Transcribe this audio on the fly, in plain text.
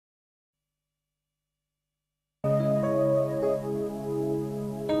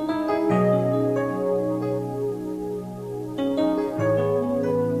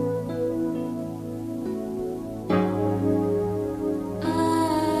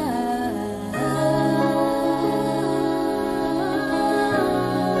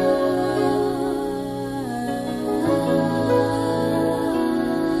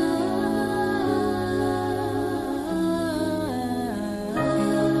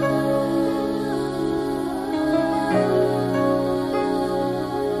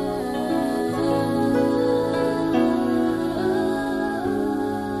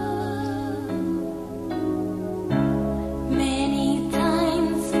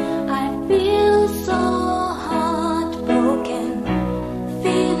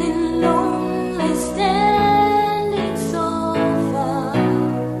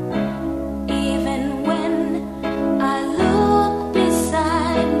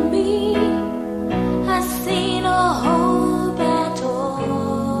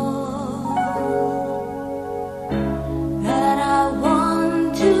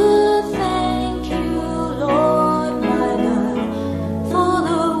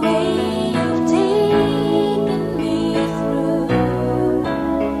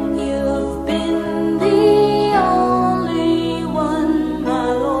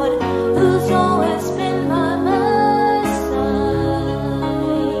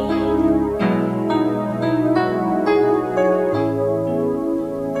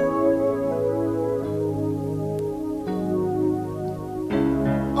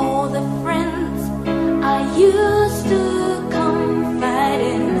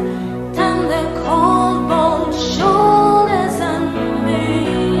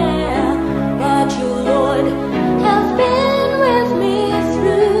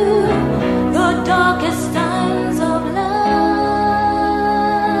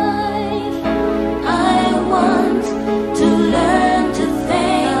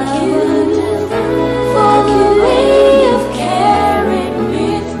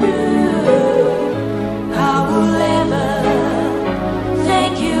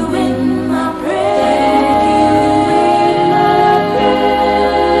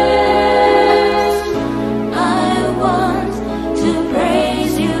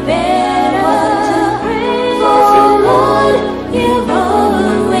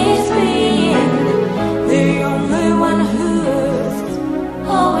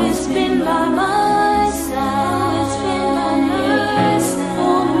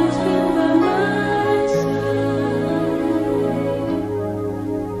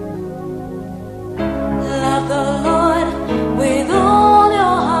love the Lord with all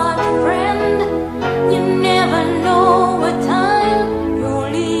your heart, friend. You never know what time you're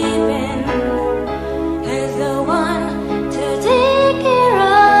leaving. He's the one to take care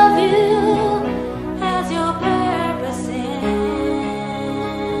of you as your purpose ends.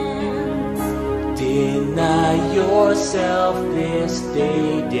 Deny yourself this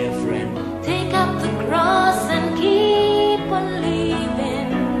day, dear friend. Take up the cross and keep on living.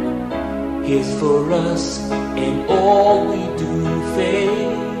 He's for us in all we do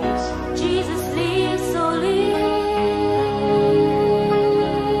face.